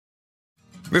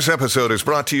This episode is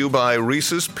brought to you by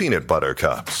Reese's Peanut Butter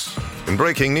Cups. In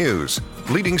breaking news,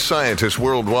 leading scientists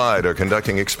worldwide are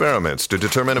conducting experiments to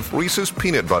determine if Reese's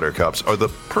Peanut Butter Cups are the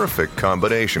perfect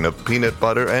combination of peanut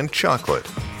butter and chocolate.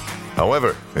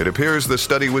 However, it appears the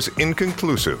study was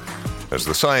inconclusive, as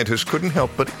the scientists couldn't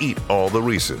help but eat all the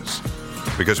Reese's.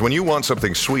 Because when you want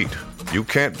something sweet, you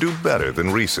can't do better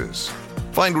than Reese's.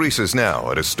 Find Reese's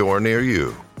now at a store near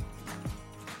you.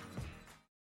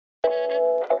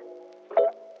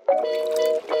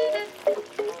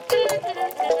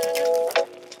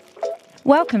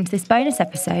 Welcome to this bonus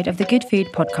episode of the Good Food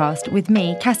podcast with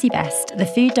me, Cassie Best, the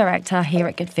food director here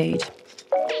at Good Food.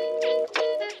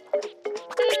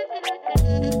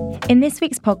 In this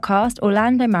week's podcast,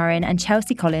 Orlando Murrin and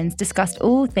Chelsea Collins discussed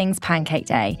all things Pancake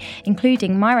Day,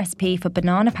 including my recipe for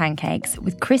banana pancakes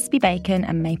with crispy bacon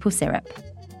and maple syrup.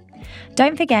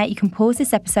 Don't forget you can pause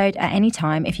this episode at any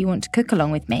time if you want to cook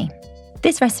along with me.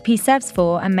 This recipe serves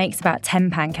 4 and makes about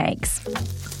 10 pancakes.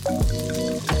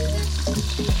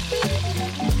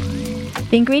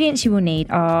 The ingredients you will need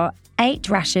are 8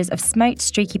 rashers of smoked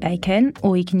streaky bacon,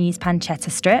 or you can use pancetta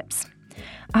strips,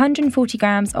 140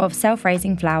 grams of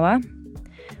self-raising flour,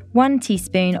 1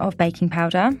 teaspoon of baking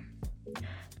powder,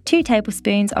 2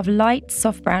 tablespoons of light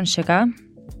soft brown sugar,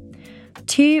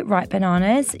 2 ripe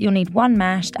bananas, you'll need 1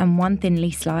 mashed and 1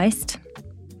 thinly sliced,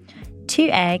 2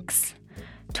 eggs,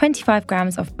 25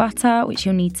 grams of butter, which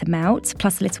you'll need to melt,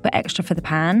 plus a little bit extra for the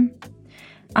pan,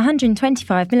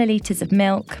 125 millilitres of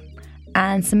milk,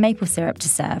 and some maple syrup to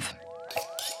serve.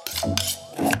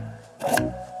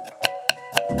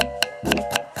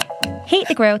 Heat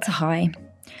the grill to high.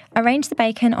 Arrange the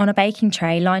bacon on a baking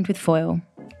tray lined with foil.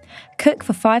 Cook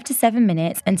for 5 to 7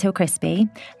 minutes until crispy,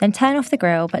 then turn off the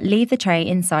grill but leave the tray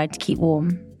inside to keep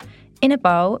warm. In a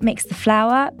bowl, mix the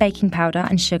flour, baking powder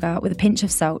and sugar with a pinch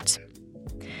of salt.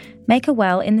 Make a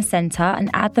well in the centre and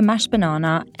add the mashed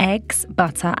banana, eggs,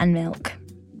 butter and milk.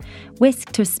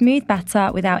 Whisk to a smooth batter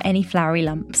without any floury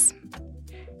lumps.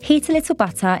 Heat a little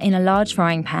butter in a large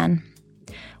frying pan.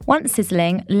 Once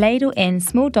sizzling, ladle in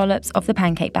small dollops of the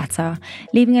pancake batter,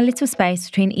 leaving a little space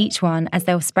between each one as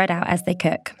they will spread out as they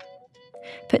cook.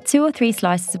 Put 2 or 3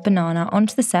 slices of banana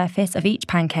onto the surface of each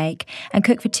pancake and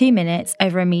cook for 2 minutes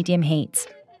over a medium heat.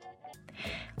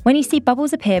 When you see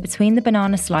bubbles appear between the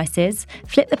banana slices,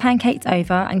 flip the pancakes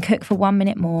over and cook for 1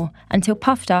 minute more until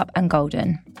puffed up and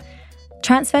golden.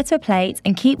 Transfer to a plate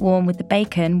and keep warm with the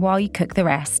bacon while you cook the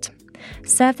rest.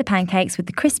 Serve the pancakes with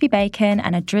the crispy bacon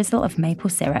and a drizzle of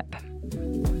maple syrup.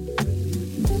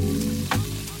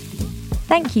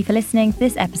 Thank you for listening to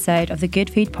this episode of the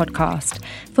Good Food podcast.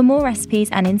 For more recipes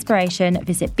and inspiration,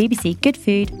 visit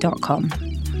bbcgoodfood.com.